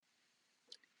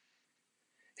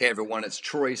Hey everyone, it's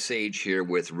Troy Sage here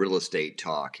with Real Estate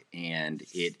Talk, and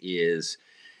it is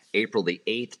April the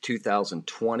 8th,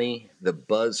 2020. The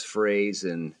buzz phrase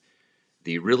in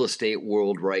the real estate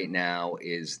world right now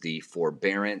is the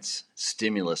forbearance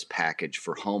stimulus package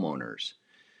for homeowners.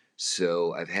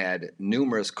 So I've had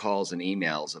numerous calls and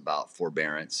emails about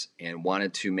forbearance and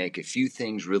wanted to make a few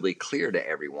things really clear to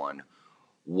everyone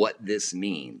what this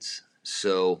means.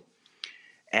 So,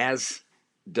 as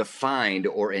defined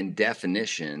or in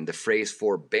definition, the phrase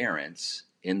forbearance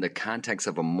in the context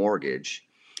of a mortgage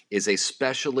is a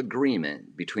special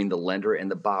agreement between the lender and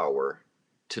the borrower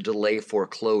to delay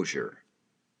foreclosure.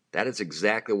 That is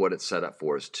exactly what it's set up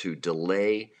for, is to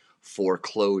delay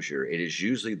foreclosure. It is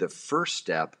usually the first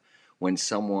step when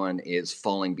someone is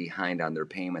falling behind on their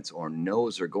payments or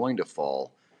knows they're going to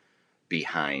fall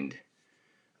behind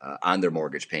on their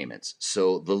mortgage payments.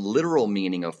 So the literal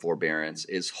meaning of forbearance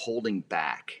is holding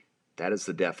back. That is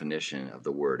the definition of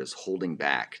the word, is holding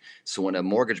back. So when a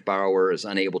mortgage borrower is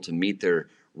unable to meet their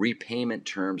repayment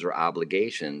terms or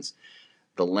obligations,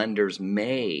 the lenders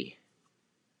may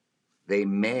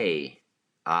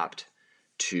opt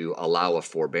to allow a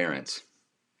forbearance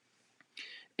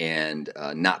and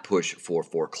not push for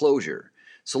foreclosure.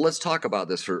 So let's talk about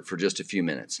this for just a few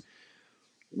minutes.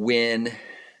 When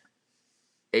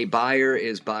a buyer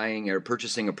is buying or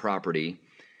purchasing a property,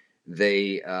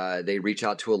 they reach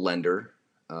out to a lender,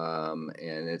 and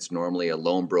it's normally a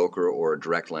loan broker or a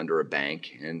direct lender, a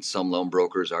bank. And some loan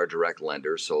brokers are direct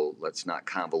lenders, so let's not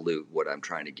convolute what I'm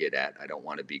trying to get at. I don't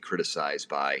want to be criticized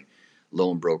by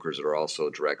loan brokers that are also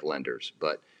direct lenders.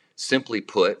 But simply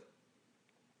put,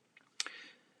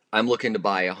 I'm looking to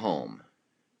buy a home.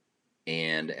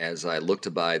 And as I look to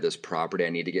buy this property, I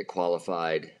need to get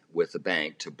qualified with the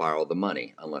bank to borrow the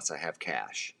money unless I have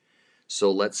cash.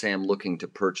 So let's say I'm looking to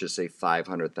purchase a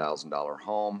 $500,000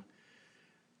 home.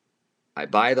 I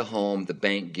buy the home, the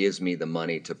bank gives me the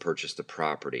money to purchase the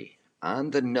property.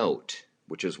 On the note,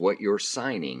 which is what you're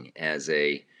signing as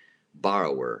a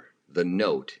borrower, the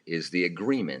note is the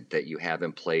agreement that you have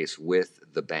in place with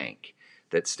the bank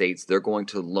that states they're going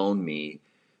to loan me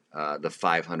the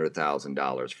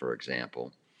 $500,000, for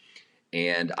example.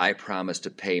 And I promise to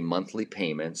pay monthly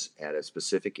payments at a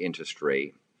specific interest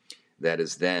rate that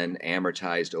is then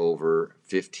amortized over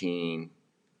 15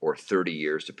 or 30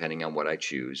 years, depending on what I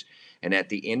choose. And at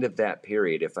the end of that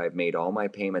period, if I've made all my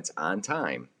payments on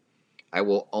time, I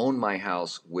will own my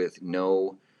house with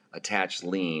no attached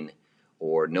lien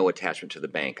or no attachment to the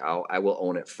bank. I will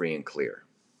own it free and clear.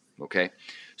 Okay?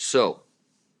 So,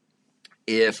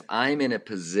 if I'm in a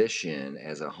position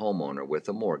as a homeowner with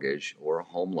a mortgage or a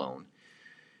home loan,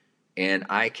 and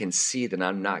I can see that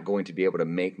I'm not going to be able to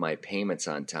make my payments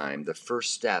on time, the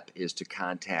first step is to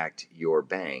contact your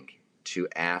bank to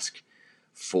ask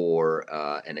for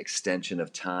an extension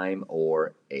of time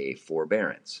or a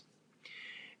forbearance.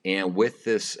 And with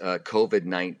this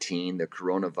COVID-19, the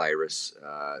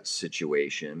coronavirus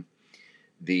situation,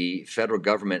 the federal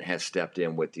government has stepped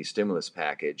in with the stimulus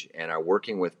package and are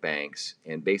working with banks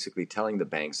and basically telling the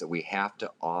banks that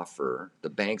the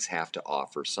banks have to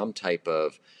offer some type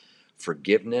of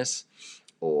forgiveness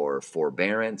or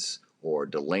forbearance or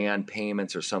delay on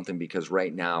payments or something, because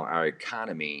right now our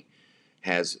economy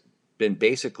has been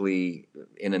basically,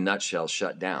 in a nutshell,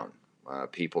 shut down.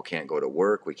 People can't go to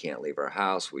work. We can't leave our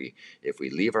house. If we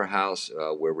leave our house,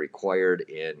 we're required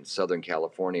in Southern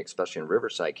California, especially in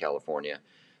Riverside, California,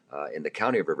 in the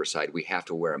county of Riverside, we have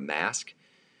to wear a mask.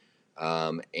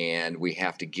 And we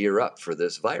have to gear up for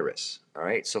this virus. All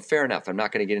right, so fair enough. I'm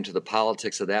not going to get into the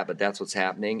politics of that, but that's what's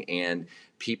happening, and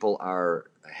people are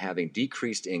having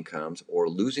decreased incomes or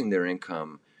losing their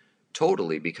income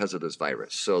totally because of this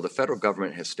virus. So the federal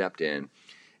government has stepped in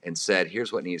and said,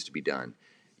 here's what needs to be done.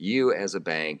 You as a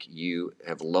bank, you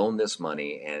have loaned this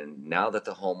money, and now that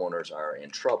the homeowners are in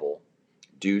trouble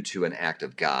due to an act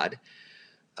of God,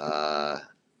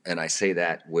 and I say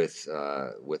that with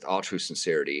all true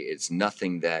sincerity, it's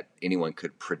nothing that anyone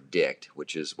could predict,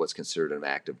 which is what's considered an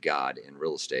act of God in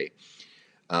real estate.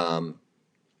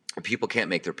 People can't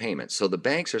make their payments. So the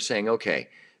banks are saying, okay,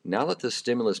 now that the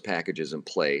stimulus package is in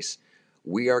place,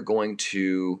 we are going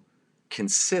to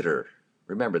consider,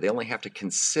 remember, they only have to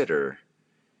consider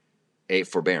a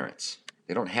forbearance.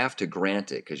 They don't have to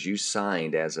grant it, because you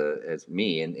signed as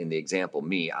me, in the example,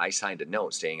 I signed a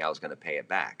note saying I was going to pay it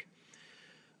back.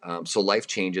 So life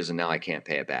changes, and now I can't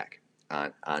pay it back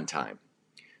on time.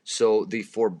 So the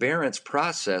forbearance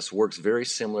process works very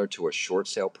similar to a short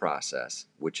sale process,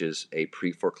 which is a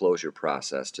pre-foreclosure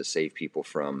process to save people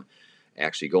from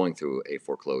actually going through a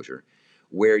foreclosure,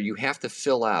 where you have to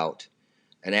fill out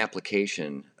an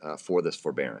application for this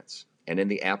forbearance. And in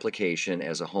the application,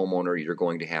 as a homeowner, you're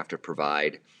going to have to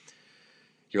provide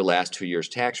your last 2 years'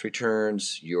 tax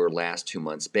returns, your last 2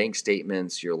 months' bank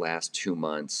statements, your last 2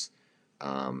 months'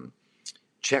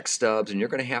 check stubs, and you're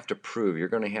going to have to prove, you're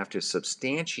going to have to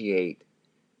substantiate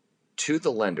to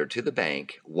the lender, to the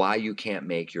bank, why you can't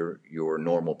make your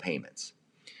normal payments.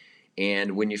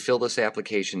 And when you fill this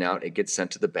application out, it gets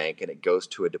sent to the bank and it goes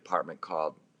to a department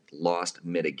called Loss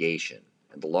Mitigation.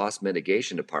 And the Loss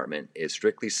Mitigation Department is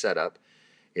strictly set up.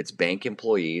 It's bank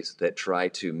employees that try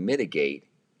to mitigate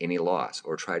any loss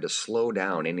or try to slow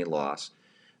down any loss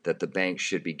that the bank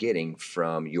should be getting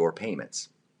from your payments.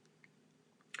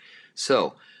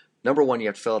 So, number one, you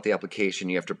have to fill out the application.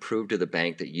 You have to prove to the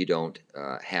bank that you don't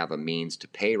have a means to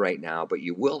pay right now, but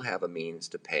you will have a means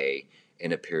to pay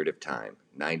in a period of time,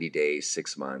 90 days,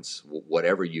 6 months,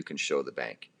 whatever you can show the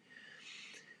bank.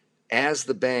 As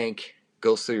the bank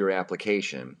goes through your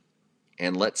application,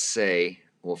 and let's say,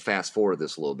 we'll fast forward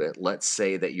this a little bit, let's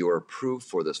say that you're approved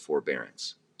for this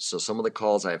forbearance. So some of the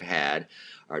calls I've had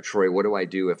are, Troy, what do I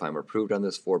do if I'm approved on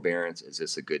this forbearance? Is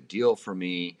this a good deal for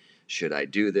me? Should I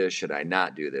do this? Should I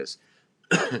not do this?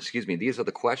 Excuse me. These are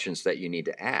the questions that you need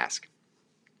to ask.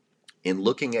 In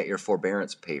looking at your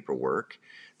forbearance paperwork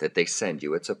that they send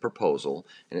you, it's a proposal,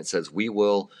 and it says we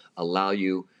will allow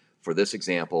you, for this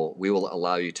example, we will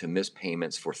allow you to miss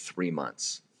payments for 3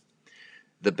 months.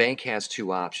 The bank has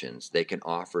two options. They can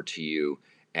offer to you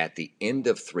at the end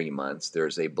of 3 months,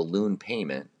 there's a balloon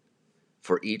payment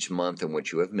for each month in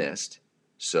which you have missed.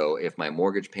 So if my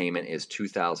mortgage payment is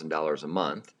 $2,000 a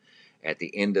month, at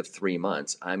the end of 3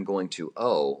 months, I'm going to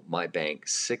owe my bank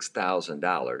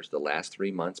 $6,000, the last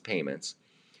 3 months' payments,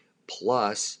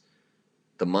 plus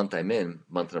the month I'm in,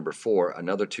 month number 4,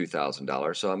 another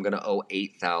 $2,000. So I'm going to owe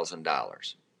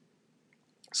 $8,000.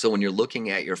 So when you're looking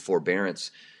at your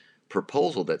forbearance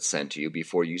proposal that's sent to you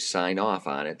before you sign off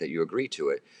on it, that you agree to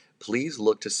it, please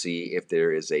look to see if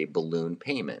there is a balloon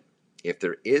payment. If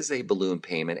there is a balloon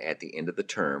payment at the end of the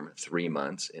term, 3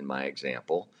 months in my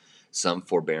example, some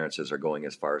forbearances are going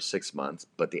as far as 6 months,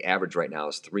 but the average right now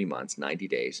is 3 months, 90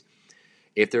 days.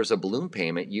 If there's a balloon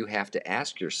payment, you have to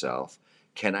ask yourself,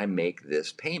 can I make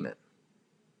this payment?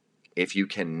 If you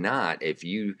cannot, if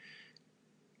you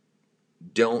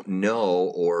don't know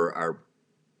or are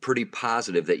pretty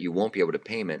positive that you won't be able to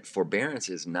payment, forbearance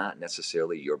is not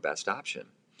necessarily your best option.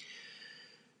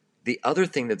 The other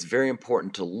thing that's very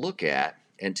important to look at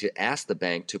and to ask the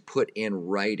bank to put in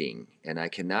writing, and I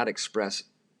cannot express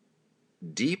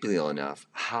deeply enough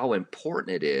how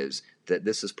important it is that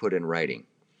this is put in writing,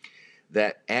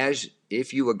 that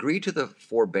if you agree to the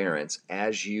forbearance,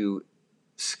 as you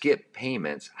skip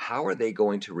payments, how are they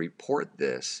going to report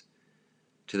this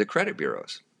to the credit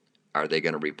bureaus? Are they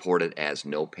going to report it as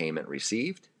no payment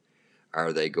received?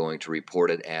 Are they going to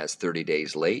report it as 30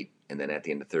 days late? And then at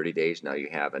the end of 30 days, now you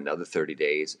have another 30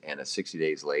 days and a 60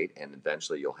 days late, and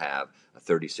eventually you'll have a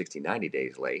 30, 60, 90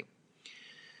 days late.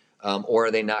 Or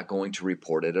are they not going to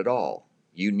report it at all?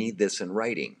 You need this in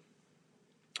writing,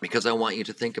 because I want you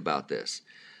to think about this.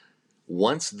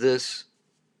 Once this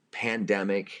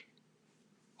pandemic,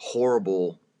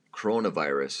 horrible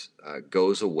coronavirus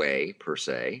goes away, per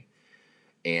se,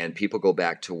 and people go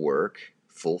back to work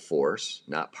full force,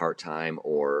 not part-time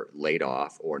or laid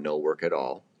off or no work at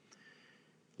all,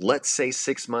 let's say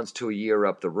 6 months to a year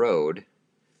up the road,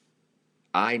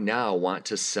 I now want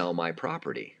to sell my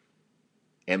property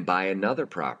and buy another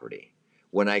property.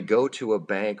 When I go to a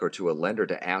bank or to a lender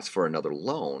to ask for another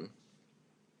loan,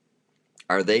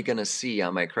 are they going to see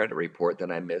on my credit report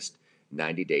that I missed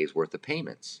 90 days worth of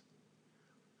payments?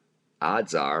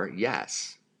 Odds are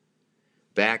yes.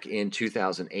 Back in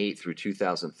 2008 through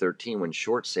 2013, when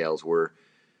short sales were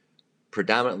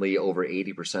predominantly over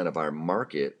 80% of our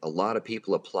market, a lot of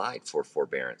people applied for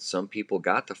forbearance. Some people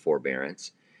got the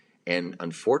forbearance, and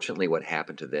unfortunately what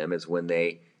happened to them is when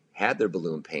they had their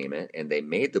balloon payment and they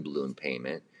made the balloon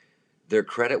payment, their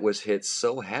credit was hit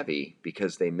so heavy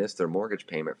because they missed their mortgage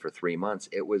payment for 3 months,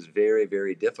 it was very,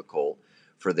 very difficult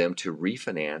for them to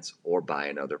refinance or buy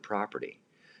another property.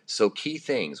 So key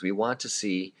things we want to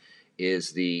see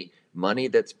is the money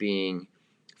that's being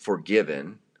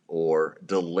forgiven or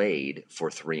delayed for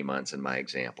 3 months in my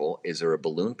example. Is there a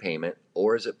balloon payment,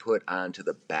 or is it put onto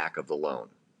the back of the loan?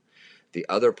 The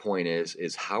other point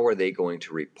is how are they going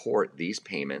to report these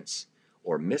payments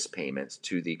or missed payments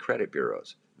to the credit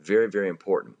bureaus? Very, very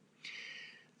important.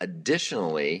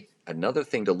 Additionally, another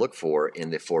thing to look for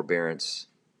in the forbearance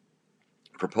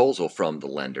proposal from the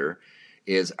lender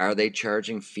is, are they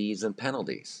charging fees and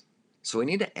penalties? So we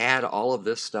need to add all of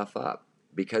this stuff up,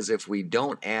 because if we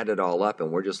don't add it all up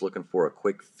and we're just looking for a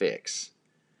quick fix,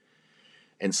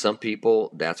 And some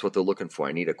people, that's what they're looking for.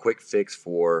 I need a quick fix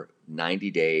for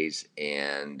 90 days,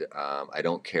 and I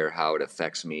don't care how it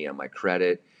affects me on my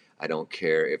credit. I don't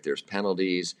care if there's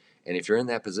penalties. And if you're in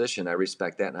that position, I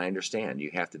respect that and I understand. You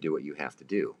have to do what you have to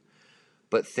do.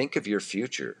 But think of your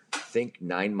future. Think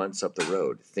 9 months up the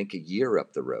road. Think a year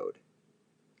up the road.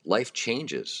 Life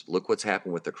changes. Look what's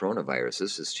happened with the coronavirus.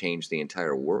 This has changed the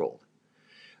entire world.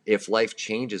 If life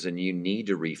changes and you need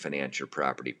to refinance your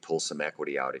property, pull some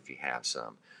equity out if you have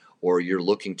some, or you're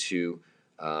looking to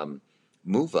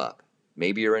move up.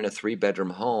 Maybe you're in a 3-bedroom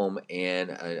home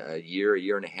and a year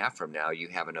and a half from now, you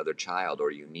have another child or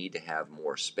you need to have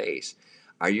more space.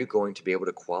 Are you going to be able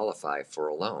to qualify for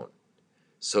a loan?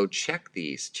 So check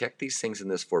these things in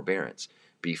this forbearance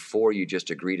before you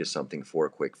just agree to something for a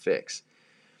quick fix.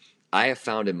 I have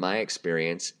found in my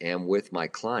experience and with my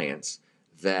clients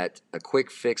that a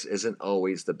quick fix isn't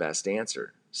always the best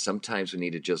answer. Sometimes we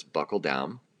need to just buckle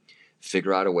down,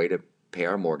 figure out a way to pay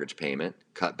our mortgage payment,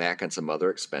 cut back on some other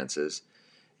expenses,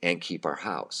 and keep our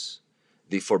house.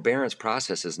 The forbearance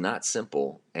process is not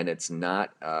simple, and it's not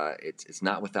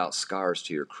without scars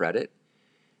to your credit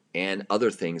and other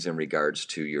things in regards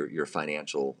to your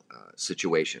financial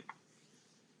situation.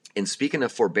 And speaking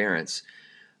of forbearance,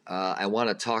 I want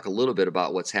to talk a little bit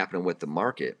about what's happening with the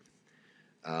market.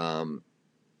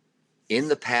 In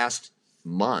the past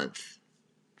month,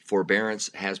 forbearance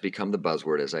has become the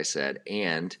buzzword, as I said,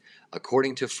 and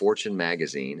according to Fortune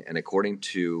magazine, and according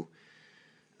to,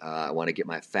 I want to get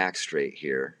my facts straight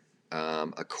here,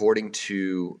 according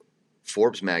to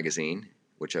Forbes magazine,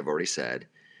 which I've already said,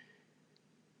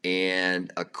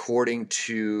 and according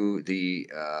to the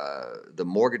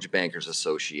Mortgage Bankers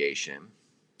Association,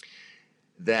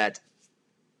 that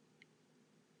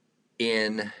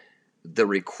in the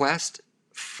request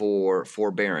for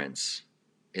forbearance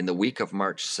in the week of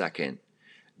March 2nd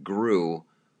grew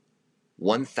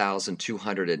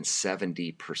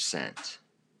 1,270%.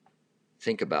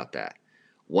 Think about that.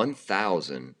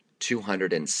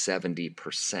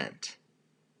 1,270%.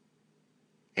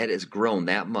 It has grown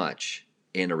that much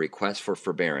in a request for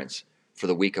forbearance for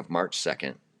the week of March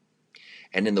 2nd.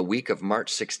 And in the week of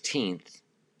March 16th,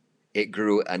 it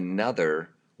grew another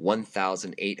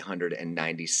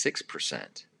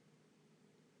 1,896%.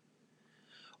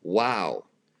 Wow,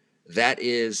 that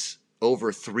is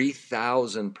over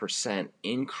 3,000%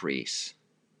 increase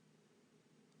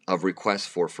of requests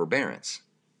for forbearance.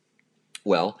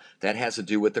 Well, that has to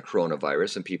do with the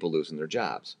coronavirus and people losing their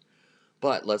jobs.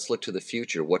 But let's look to the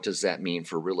future. What does that mean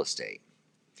for real estate?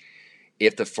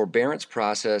 If the forbearance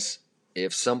process,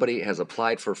 if somebody has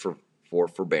applied for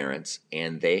forbearance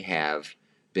and they have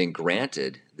been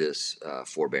granted this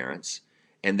forbearance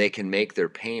and they can make their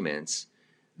payments,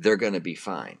 they're going to be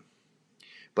fine.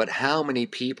 But how many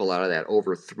people out of that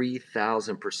over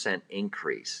 3,000%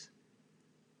 increase?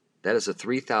 That is a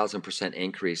 3,000%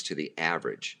 increase to the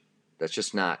average. That's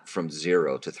just not from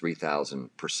 0 to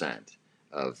 3,000%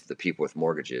 of the people with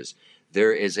mortgages.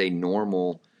 There is a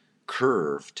normal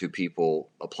curve to people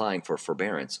applying for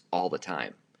forbearance all the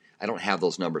time. I don't have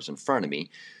those numbers in front of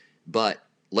me, but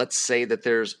let's say that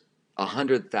there's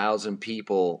 100,000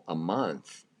 people a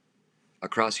month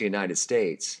across the United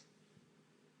States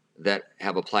that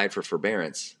have applied for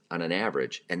forbearance on an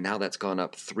average, and now that's gone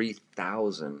up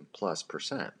 3,000 plus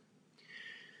percent.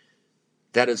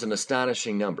 That is an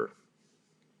astonishing number.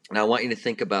 Now I want you to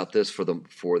think about this for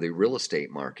the real estate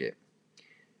market.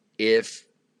 If,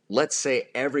 let's say,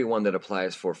 everyone that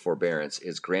applies for forbearance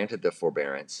is granted the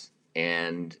forbearance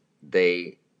and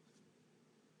they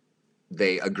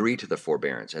agree to the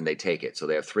forbearance and they take it, so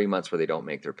they have 3 months where they don't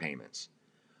make their payments.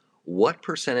 What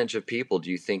percentage of people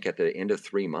do you think at the end of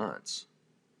 3 months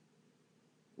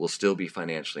will still be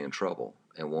financially in trouble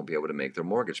and won't be able to make their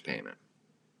mortgage payment?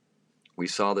 We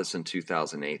saw this in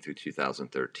 2008 through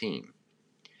 2013.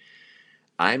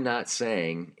 I'm not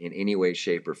saying in any way,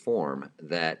 shape, or form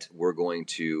that we're going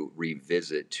to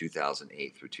revisit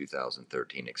 2008 through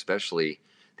 2013, especially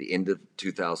the end of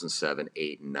 2007,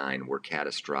 8, and 9 were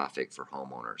catastrophic for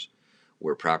homeowners,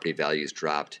 where property values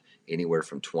dropped anywhere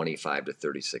from 25 to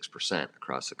 36%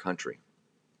 across the country.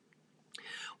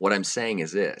 What I'm saying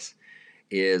is this,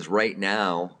 is right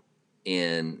now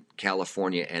in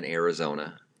California and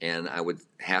Arizona, and I would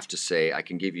have to say I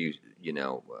can give you,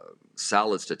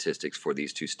 solid statistics for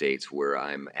these two states where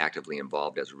I'm actively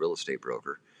involved as a real estate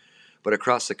broker. But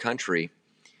across the country,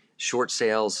 short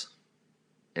sales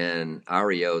and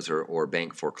REOs or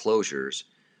bank foreclosures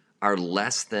are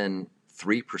less than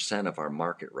 3% of our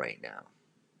market right now.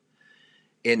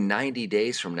 In 90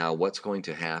 days from now, what's going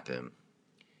to happen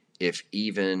if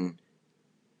even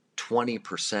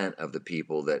 20% of the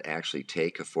people that actually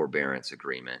take a forbearance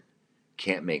agreement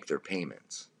can't make their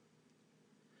payments.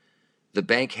 The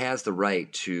bank has the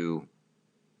right to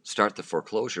start the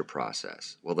foreclosure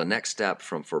process. Well, the next step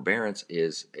from forbearance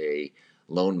is a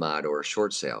loan mod or a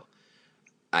short sale.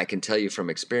 I can tell you from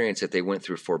experience, if they went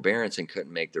through forbearance and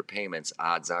couldn't make their payments,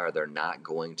 odds are they're not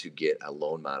going to get a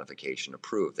loan modification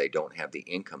approved. They don't have the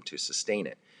income to sustain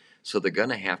it. So they're going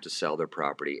to have to sell their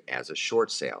property as a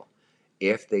short sale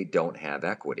if they don't have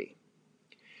equity.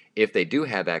 If they do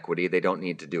have equity, they don't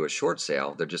need to do a short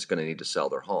sale. They're just going to need to sell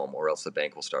their home, or else the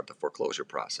bank will start the foreclosure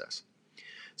process.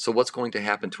 So what's going to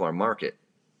happen to our market?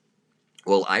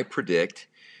 Well, I predict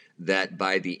that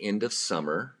by the end of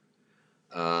summer,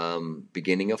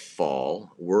 beginning of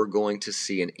fall, we're going to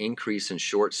see an increase in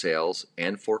short sales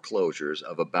and foreclosures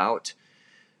of about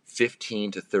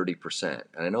 15 to 30%.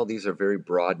 And I know these are very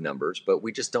broad numbers, but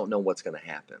we just don't know what's going to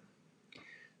happen.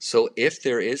 So if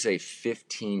there is a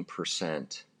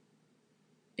 15%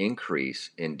 increase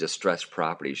in distressed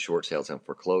properties, short sales, and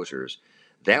foreclosures,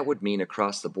 that would mean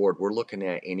across the board we're looking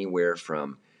at anywhere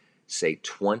from, say,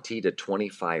 20 to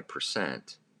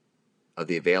 25% of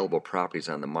the available properties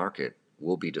on the market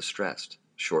will be distressed,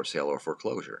 short sale or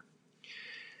foreclosure.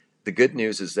 The good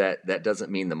news is that that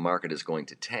doesn't mean the market is going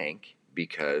to tank,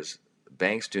 because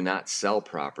banks do not sell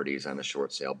properties on a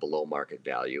short sale below market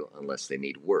value unless they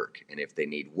need work. And if they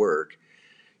need work,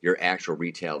 your actual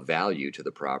retail value to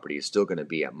the property is still going to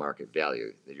be at market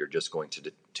value. You're just going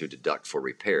to deduct for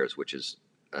repairs, which is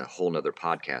a whole nother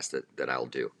podcast that I'll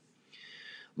do.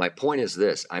 My point is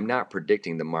this: I'm not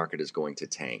predicting the market is going to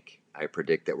tank. I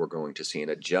predict that we're going to see an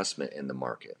adjustment in the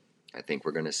market. I think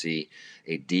we're going to see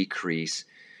a decrease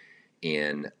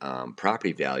in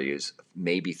property values,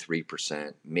 maybe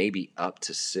 3%, maybe up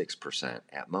to 6%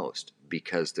 at most,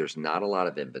 because there's not a lot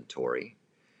of inventory.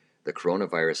 The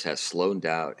coronavirus has slowed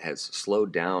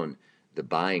down the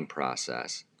buying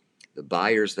process. The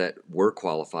buyers that were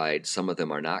qualified, some of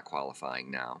them are not qualifying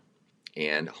now,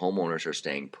 and homeowners are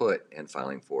staying put and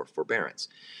filing for forbearance.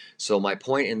 So my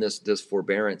point in this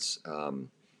forbearance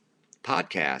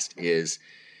podcast is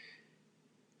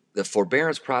the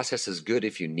forbearance process is good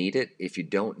if you need it. If you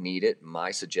don't need it,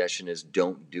 my suggestion is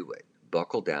don't do it.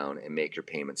 Buckle down and make your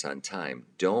payments on time.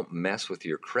 Don't mess with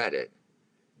your credit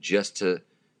just to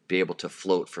be able to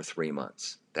float for 3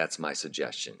 months. That's my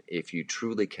suggestion. If you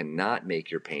truly cannot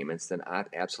make your payments, then I'd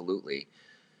absolutely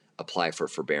apply for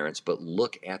forbearance, but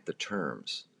look at the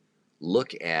terms.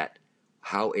 Look at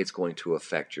how it's going to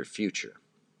affect your future.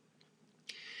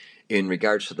 In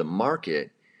regards to the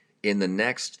market, in the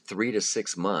next 3 to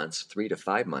 6 months, 3 to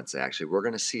 5 months actually, we're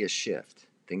going to see a shift.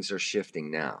 Things are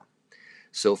shifting now.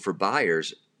 So for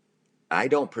buyers, I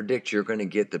don't predict you're going to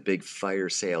get the big fire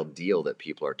sale deal that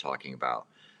people are talking about.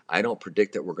 I don't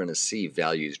predict that we're going to see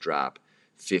values drop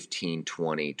 15,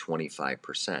 20,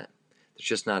 25%. There's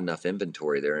just not enough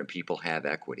inventory there, and people have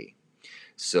equity.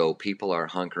 So people are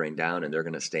hunkering down, and they're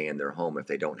going to stay in their home. If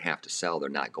they don't have to sell, they're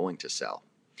not going to sell.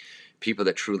 People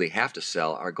that truly have to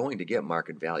sell are going to get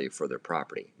market value for their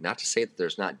property. Not to say that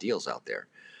there's not deals out there,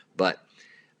 but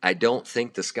I don't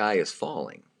think the sky is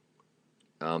falling.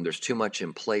 There's too much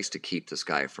in place to keep the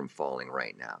sky from falling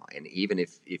right now. And even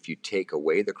if you take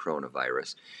away the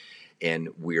coronavirus and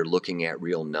we're looking at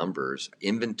real numbers,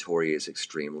 inventory is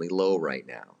extremely low right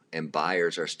now, and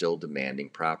buyers are still demanding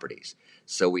properties.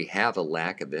 So we have a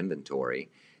lack of inventory,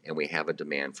 and we have a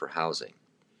demand for housing.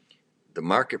 The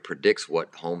market predicts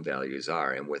what home values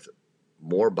are, and with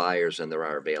more buyers than there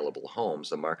are available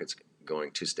homes, the market's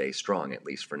going to stay strong, at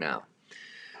least for now.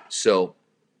 So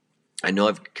I know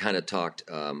I've kind of talked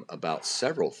about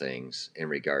several things in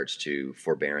regards to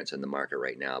forbearance in the market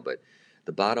right now, but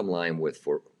the bottom line with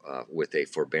a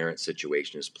forbearance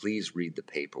situation is please read the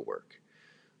paperwork.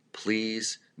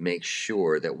 Please make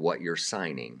sure that what you're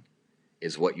signing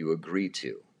is what you agree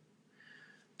to.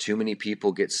 Too many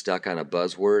people get stuck on a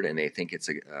buzzword, and they think it's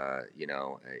a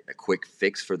quick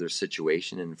fix for their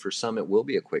situation, and for some it will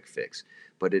be a quick fix,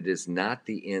 but it is not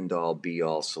the end-all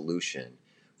be-all solution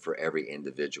for every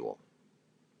individual.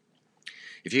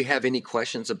 If you have any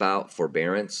questions about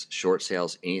forbearance, short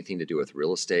sales, anything to do with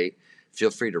real estate, feel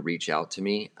free to reach out to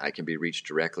me. I can be reached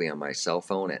directly on my cell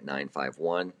phone at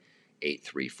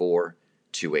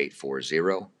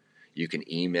 951-834-2840. You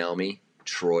can email me,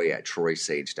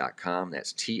 troy@troysage.com.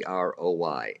 That's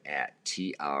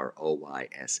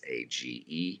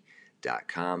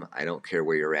TROY@TROYSAGE.com. I don't care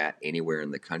where you're at, anywhere in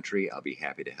the country. I'll be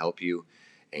happy to help you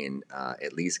and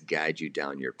at least guide you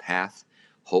down your path.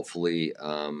 Hopefully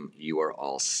you are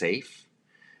all safe.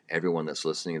 Everyone that's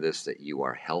listening to this, that you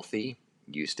are healthy.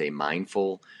 You stay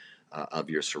mindful of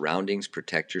your surroundings.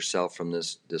 Protect yourself from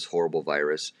this horrible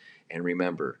virus. And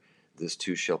remember, this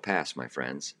too shall pass, my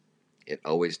friends. It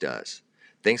always does.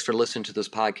 Thanks for listening to this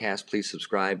podcast. Please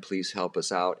subscribe. Please help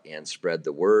us out and spread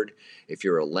the word. If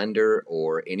you're a lender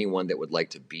or anyone that would like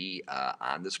to be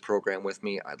on this program with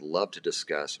me, I'd love to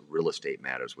discuss real estate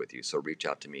matters with you. So reach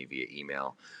out to me via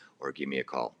email or give me a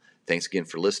call. Thanks again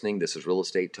for listening. This is Real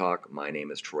Estate Talk. My name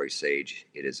is Troy Sage.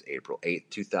 It is April 8th,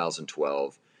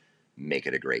 2012. Make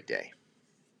it a great day.